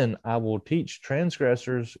 Then I will teach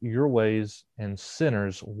transgressors your ways, and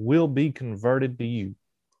sinners will be converted to you.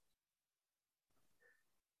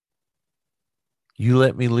 You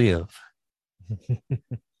let me live,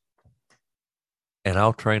 and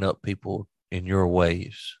I'll train up people in your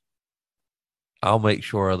ways. I'll make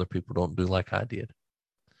sure other people don't do like I did.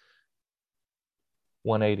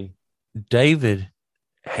 180. David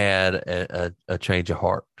had a change of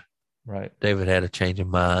heart. Right. David had a change of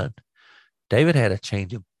mind. David had a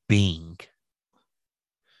change of being.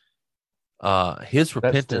 His That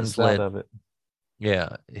repentance stems out led, of it.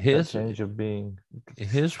 yeah, That change of being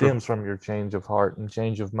his stems from your change of heart and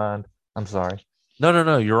change of mind. I'm sorry.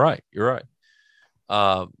 no, you're right. You're right.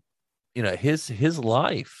 Um, his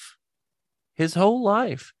life, his whole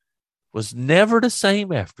life was never the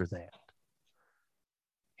same after that.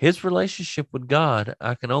 His relationship with God,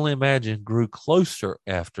 I can only imagine, grew closer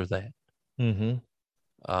after that. Mm-hmm.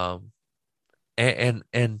 Um,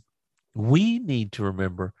 and we need to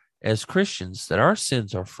remember as Christians that our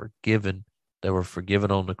sins are forgiven. They were forgiven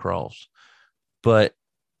on the cross, but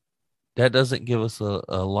that doesn't give us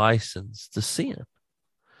a license to sin.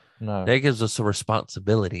 No. That gives us a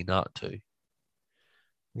responsibility not to. It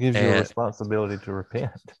gives you a And responsibility to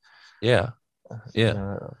repent. yeah,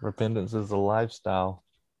 yeah. Repentance is a lifestyle.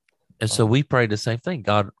 And so we pray the same thing.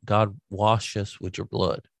 God, wash us with your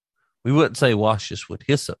blood. We wouldn't say wash us with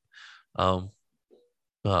hyssop. Um,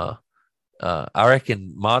 uh, I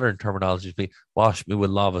reckon modern terminology would be wash me with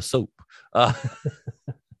lava soap.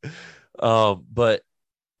 Uh, but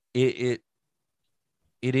it, it,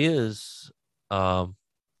 it is, God,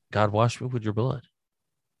 wash me with your blood.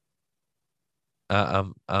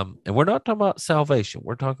 And we're not talking about salvation.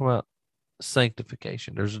 We're talking about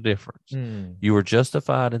sanctification. There's a difference. Mm, You were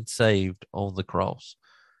justified and saved on the cross.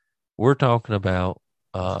 We're talking about,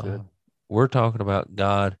 that's uh, good. we're talking about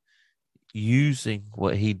God using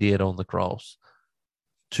what he did on the cross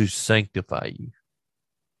to sanctify you.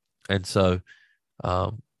 And so,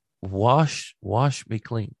 wash me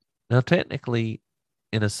clean. Now, technically,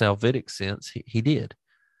 in a salvific sense, he did,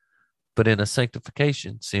 but in a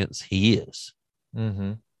sanctification sense, he is.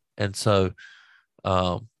 Mm-hmm. And so,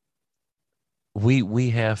 um, we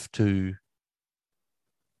have to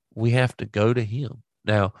go to him.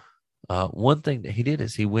 Now, one thing that he did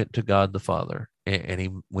is he went to God the Father, and he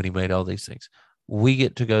when he made all these things, we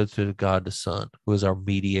get to go to God the Son, who is our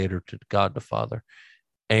mediator to God the Father,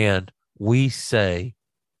 and we say,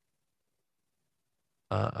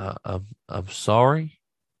 I'm sorry.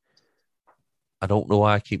 I don't know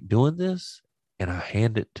why I keep doing this, and I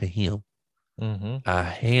hand it to him. Mm-hmm. I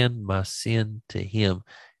hand my sin to him,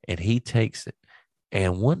 and he takes it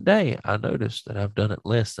And one day I noticed that I've done it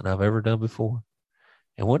less than I've ever done before.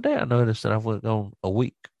 And one day I noticed that I've went on a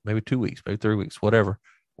week, maybe 2 weeks, maybe 3 weeks, whatever,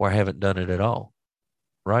 where I haven't done it at all.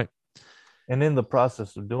 Right? And in the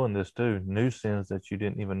process of doing this too, new sins that you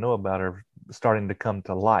didn't even know about are starting to come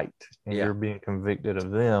to light, and Yeah. you're being convicted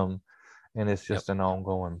of them, and it's Yep. just an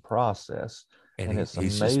ongoing process. And And it's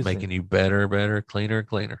he's just amazing. making you better, better, cleaner,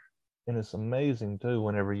 cleaner. And it's amazing too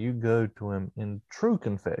whenever you go to him in true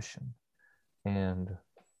confession and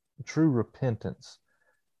true repentance,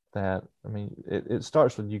 that I mean it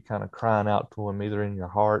starts with you kind of crying out to him either in your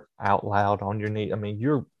heart, out loud, on your knee. I mean,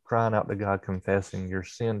 you're crying out to God, confessing your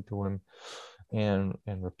sin to him, and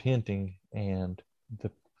repenting, and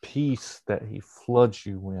the peace that he floods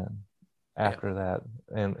you in Yeah. after that.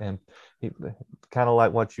 And he kind of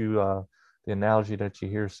like what you the analogy that you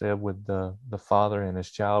hear said with the father and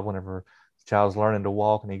his child. Whenever the child's learning to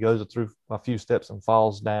walk and he goes through a few steps and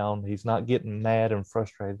falls down, he's not getting mad and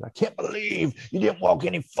frustrated. I can't believe you didn't walk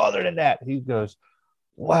any further than that. He goes,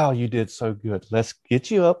 wow, you did so good. Let's get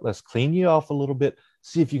you up, let's clean you off a little bit,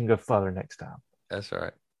 see if you can go further next time. That's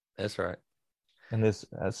right. That's right. And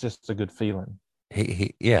that's just a good feeling.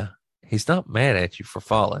 Yeah. He's not mad at you for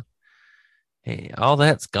falling. All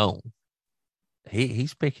that's gone.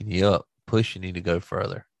 He's picking you up, pushing you to go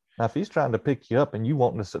further. Now, if he's trying to pick you up and you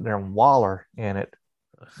want to sit there and waller in it,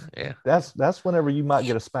 Yeah. that's whenever you might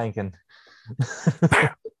get a spanking.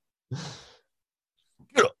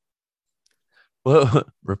 Well,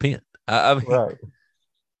 repent. I mean, Right.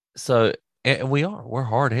 so, and we're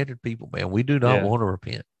hard headed people, man. We do not Yeah. want to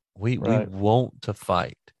repent. We Right. want to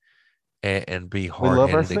fight and be We hard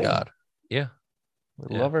love our headed to sin. God. Yeah.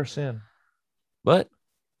 We Yeah. love our sin. But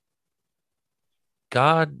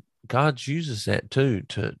God uses that too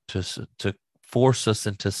to force us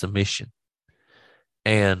into submission.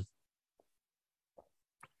 And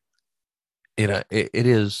it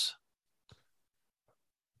is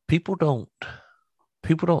people don't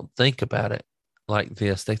people don't think about it like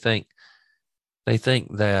this. They think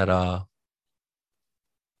that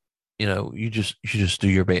you just do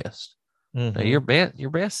your best. Now Mm-hmm. your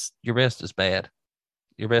best is bad.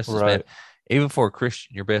 Your best is bad. Right. Even for a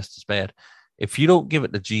Christian, your best is bad. If you don't give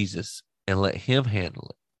it to Jesus and let him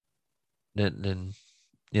handle it, then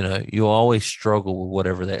you'll always struggle with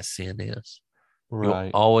whatever that sin is. You'll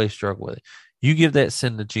Right. always struggle with it. You give that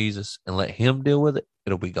sin to Jesus and let him deal with it,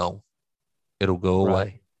 it'll be gone. It'll go Right.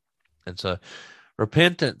 away. And so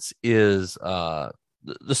repentance is the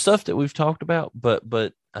stuff that we've talked about,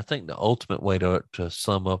 but I think the ultimate way to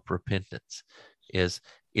sum up repentance is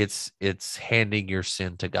it's handing your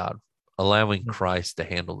sin to God, allowing Christ to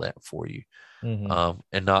handle that for you, Mm-hmm.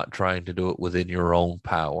 and not trying to do it within your own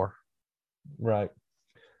power. Right.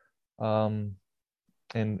 Um,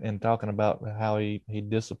 and talking about how he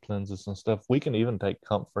disciplines us and stuff, we can even take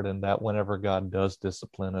comfort in that whenever God does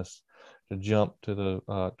discipline us. To jump to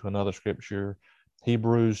the to another scripture,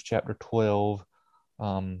 Hebrews chapter 12,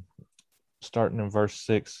 um, starting in verse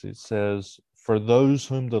 6, it says, for those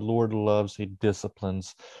whom the Lord loves, he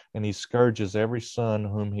disciplines, and he scourges every son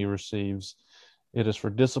whom he receives. It is for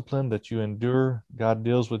discipline that you endure. God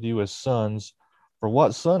deals with you as sons. For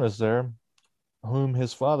what son is there whom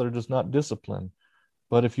his father does not discipline?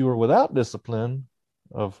 But if you are without discipline,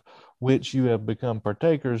 of which you have become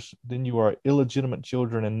partakers, then you are illegitimate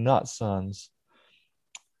children and not sons.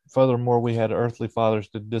 Furthermore, we had earthly fathers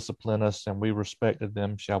to discipline us, and we respected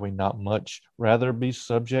them. Shall we not much rather be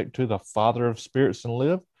subject to the Father of spirits and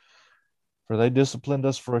live? For they disciplined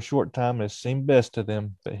us for a short time as seemed best to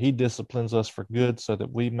them, but he disciplines us for good, so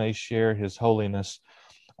that we may share his holiness.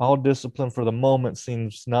 All discipline for the moment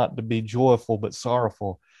seems not to be joyful, but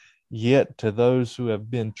sorrowful. Yet to those who have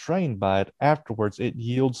been trained by it, afterwards it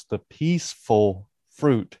yields the peaceful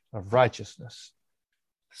fruit of righteousness.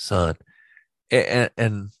 Son, and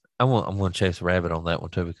I'm going to chase a rabbit on that one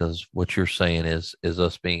too, because what you're saying is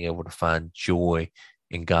us being able to find joy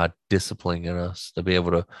in God disciplining us, to be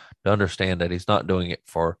able to understand that he's not doing it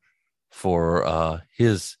for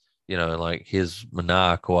his, like his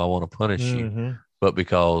maniacal, I want to punish you, Mm-hmm. but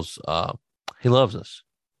because he loves us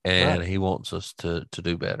and Right. he wants us to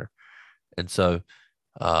do better. And so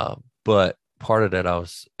but part of that,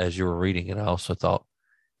 as you were reading it, I also thought,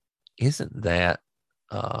 isn't that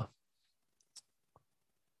uh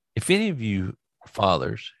if any of you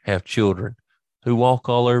fathers have children who walk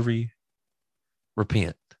all over you,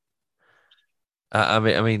 repent. I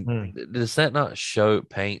mean, Mm. does that not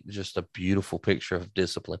paint just a beautiful picture of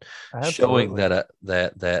discipline, showing Absolutely.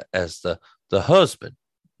 that as the husband,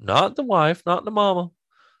 not the wife, not the mama,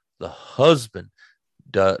 the husband,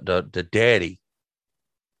 the daddy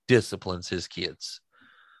disciplines his kids.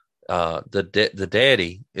 The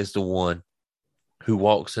daddy is the one who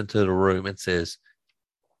walks into the room and says,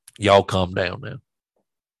 "Y'all calm down now."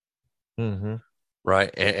 Mm-hmm.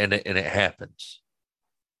 Right. And it happens.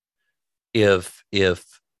 If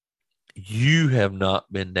you have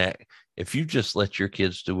not been that, if you just let your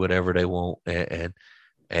kids do whatever they want and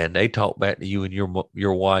they talk back to you and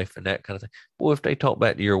your wife and that kind of thing, boy, if they talk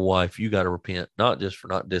back to your wife, you got to repent, not just for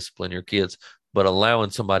not disciplining your kids, but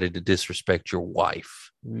allowing somebody to disrespect your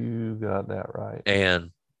wife. You got that right.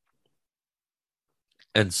 And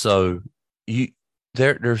so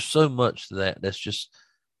there's so much to that that's just,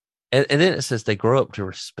 and then it says they grow up to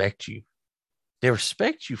respect you. They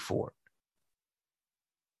respect you for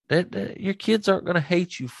it. That your kids aren't going to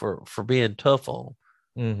hate you for being tough on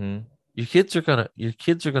them. Mm-hmm. Your kids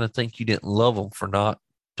are gonna think you didn't love them for not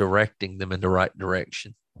directing them in the right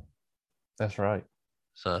direction. That's right.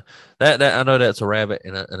 So that I know that's a rabbit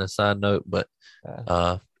and a side note, but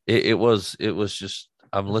it was just,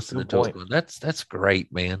 I'm listening to it going, that's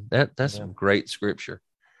great, man. That's some great scripture.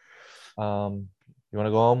 You want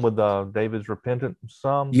to go on with David's repentant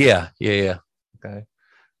psalm? Yeah. Okay.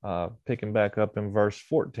 Picking back up in verse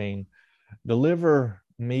 14, deliver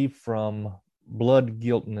me from blood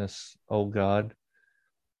guiltness, O God,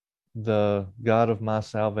 the God of my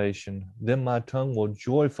salvation. Then my tongue will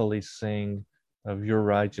joyfully sing of your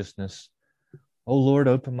righteousness. O Lord,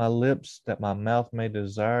 open my lips that my mouth may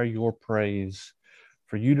desire your praise.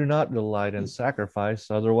 For you do not delight in sacrifice,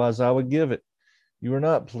 otherwise I would give it. You are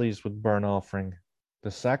not pleased with burnt offering.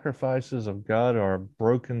 The sacrifices of God are a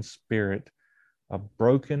broken spirit, a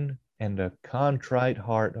broken and a contrite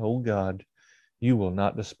heart, O God, you will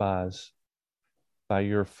not despise. By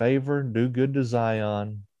your favor, do good to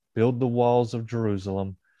Zion, build the walls of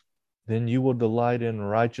Jerusalem. Then you will delight in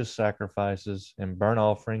righteous sacrifices, and burnt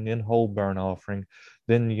offering, and whole burnt offering.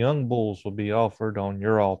 Then young bulls will be offered on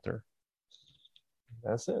your altar.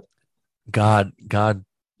 That's it. God,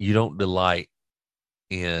 you don't delight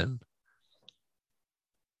in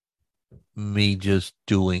me just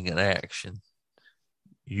doing an action.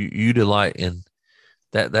 You delight in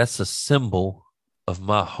that. That's a symbol of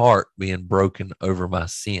my heart being broken over my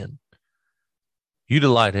sin. You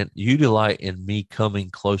delight in me coming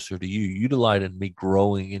closer to you. You delight in me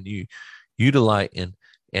growing in you. You delight in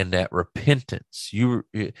that repentance.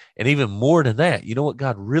 And even more than that, you know what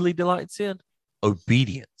God really delights in?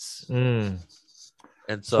 Obedience. And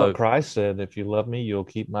so what Christ said, if you love me, you'll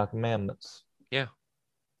keep my commandments. Yeah.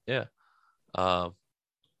 I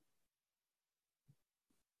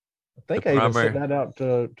think I even sent that out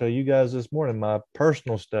to you guys this morning. My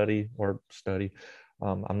personal study.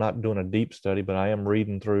 I'm not doing a deep study, but I am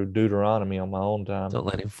reading through Deuteronomy on my own time. Don't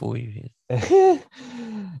let him fool you.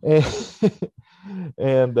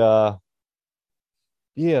 And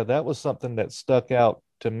yeah, that was something that stuck out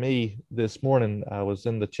to me this morning. I was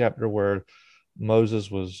in the chapter where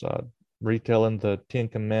Moses was retelling the 10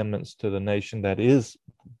 commandments to the nation that is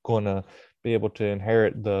going to be able to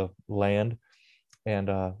inherit the land.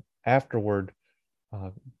 And afterward,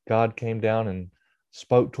 God came down and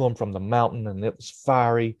spoke to him from the mountain, and it was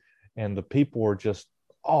fiery, and the people were just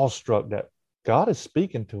awestruck that God is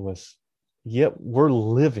speaking to us, yet we're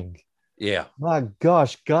living. Yeah. My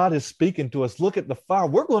gosh, God is speaking to us. Look at the fire.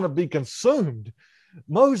 We're going to be consumed.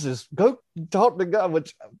 Moses, go talk to God,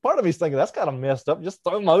 which part of me's thinking that's kind of messed up. Just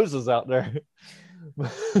throw Moses out there.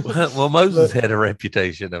 Well, Moses had a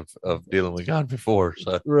reputation of dealing with God before.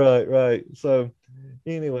 So Right. So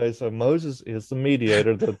anyway, so Moses is the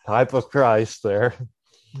mediator, the type of Christ there.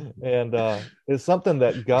 And it's something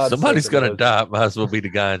that God somebody's going to die. Might as well be the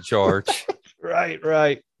guy in charge.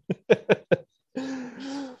 Right.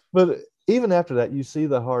 But even after that, you see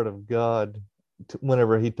the heart of God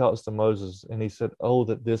whenever he talks to Moses, and he said, "Oh,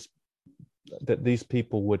 that these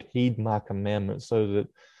people would heed my commandments, so that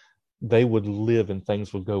they would live and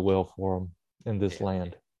things would go well for them in this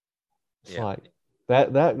land." It's like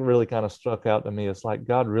that really kind of struck out to me. It's like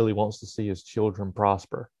God really wants to see his children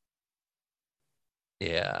prosper.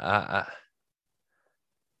 Yeah,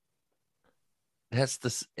 that's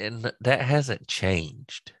this, and that hasn't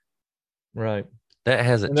changed. Right. That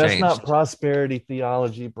hasn't changed. That's not prosperity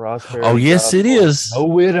theology. Prosperity. Oh, yes, it is.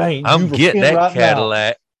 No, it ain't. I'm getting that right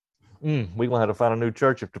Cadillac. We're gonna have to find a new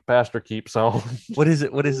church if the pastor keeps on. What is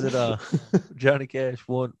it? Johnny Cash,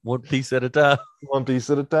 one piece at a time. One piece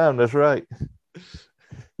at a time. That's right.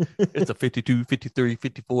 It's a 52, 53,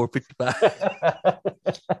 54, 55.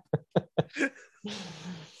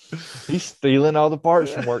 He's stealing all the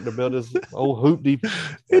parts from work to build his old hoopty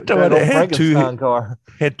Frankenstein car.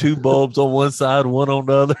 Had two bulbs on one side, one on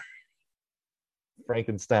the other.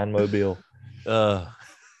 Frankenstein mobile.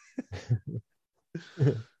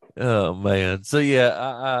 Oh man. So yeah,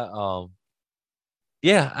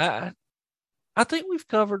 I think we've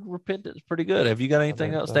covered repentance pretty good. Have you got I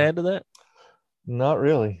anything think else to so. add to that? Not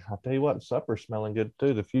really. I'll tell you what, supper's smelling good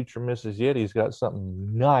too. The future Mrs. Yeti's got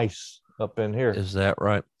something nice up in here. Is that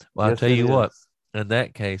right? Well, I'll Yes, tell it you what. is. In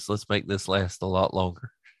that case, let's make this last a lot longer.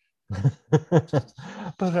 But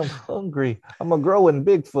I'm hungry. I'm a growing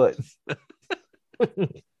Bigfoot.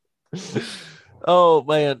 Oh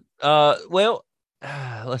man. Well,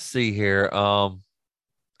 let's see here. I'm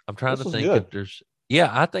trying This to was think if good. there's. Yeah,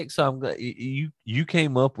 I think so. I'm glad you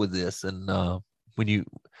came up with this, and when you,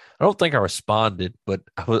 I don't think I responded, but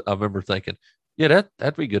I remember thinking, yeah,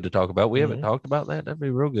 that'd be good to talk about. We haven't Mhm. talked about that. That'd be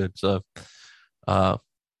real good. So, uh,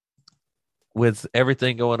 with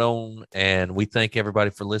everything going on, and we thank everybody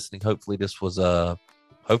for listening. Hopefully this was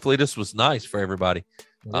nice for everybody.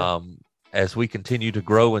 Yeah. Um, as we continue to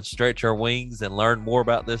grow and stretch our wings and learn more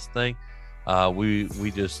about this thing,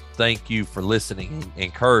 we just thank you for listening and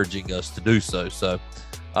encouraging us to do so. So,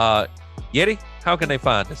 Yeti, how can they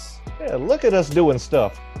find us? Yeah, look at us doing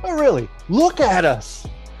stuff. Oh, really? Look at us.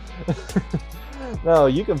 No,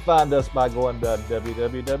 you can find us by going to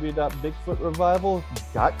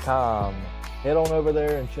www.bigfootrevival.com. Head on over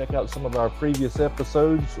there and check out some of our previous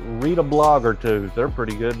episodes. Read a blog or two. They're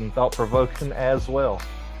pretty good and thought-provoking as well.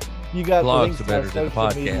 You got Blogs links are to our better than the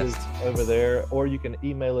social medias podcast. over there, or you can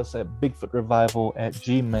email us at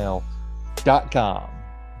bigfootrevival@gmail.com.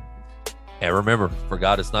 And remember, for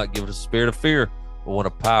God has not given us a spirit of fear, but one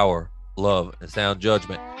of power, love, and sound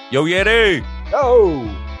judgment. Yo, Yeti! Oh,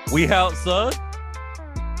 We out, son.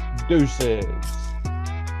 deuces.